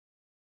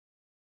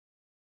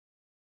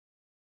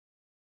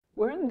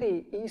We're in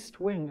the east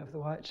wing of the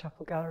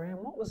Whitechapel Gallery in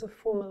what was a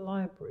former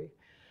library,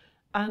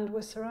 and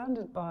we're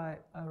surrounded by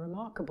a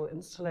remarkable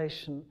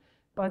installation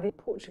by the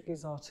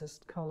Portuguese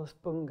artist Carlos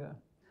Bunga,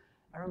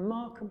 a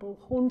remarkable,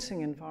 haunting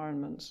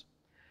environment,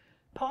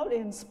 partly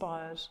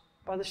inspired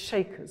by the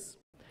Shakers.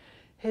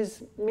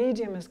 His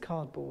medium is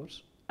cardboard,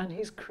 and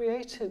he's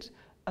created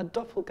a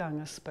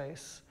doppelganger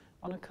space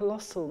on a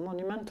colossal,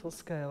 monumental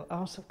scale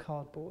out of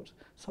cardboard,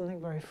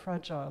 something very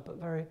fragile but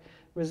very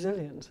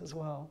resilient as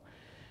well.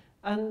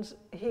 And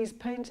he's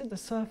painted the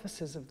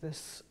surfaces of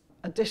this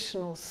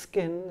additional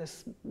skin,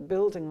 this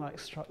building-like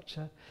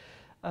structure,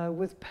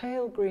 with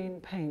pale green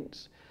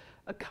paint,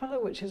 a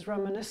colour which is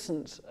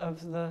reminiscent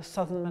of the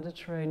southern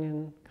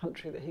Mediterranean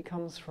country that he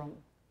comes from.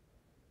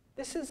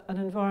 This is an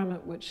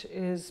environment which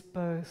is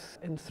both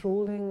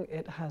enthralling,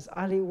 it has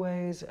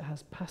alleyways, it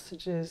has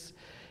passages,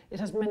 it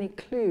has many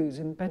clues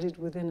embedded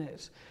within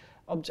it,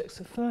 objects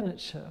of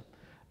furniture.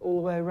 All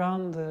the way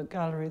around the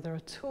gallery there are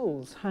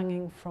tools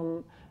hanging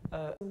from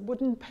a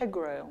wooden peg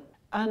rail.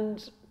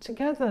 And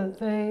together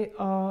they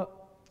are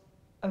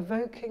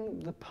evoking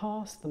the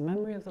past, the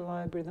memory of the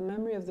library, the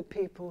memory of the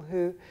people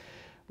who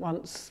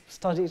once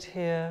studied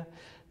here,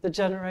 the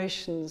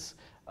generations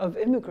of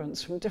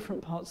immigrants from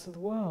different parts of the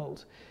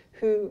world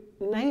who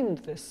named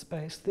this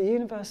space the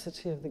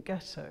University of the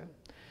Ghetto.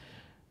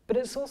 But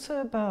it's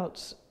also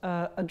about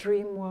a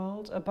dream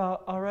world,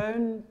 about our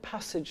own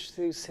passage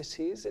through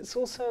cities. It's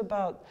also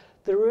about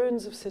the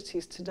ruins of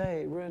cities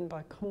today, ruined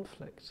by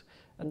conflict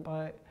and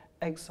by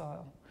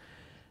exile.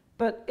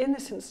 But in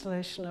this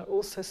installation are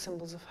also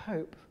symbols of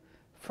hope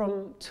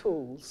from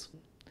tools.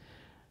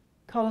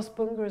 Carlos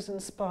Bunga is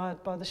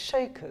inspired by the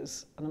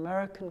Shakers, an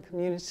American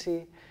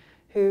community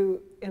who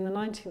in the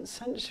 19th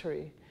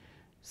century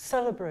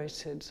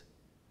celebrated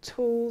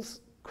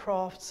tools,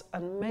 crafts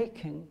and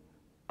making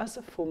as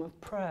a form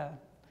of prayer.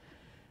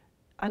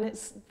 And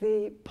it's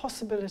the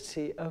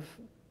possibility of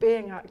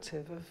being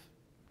active, of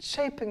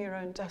shaping your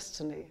own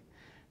destiny,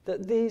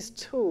 that these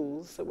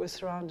tools that we're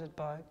surrounded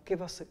by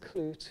give us a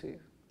clue to.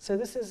 So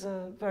this is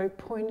a very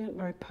poignant,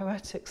 very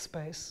poetic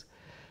space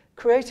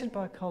created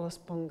by Carlos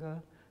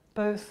Bunga,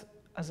 both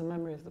as a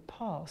memory of the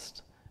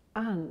past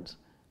and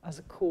as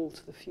a call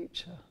to the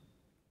future.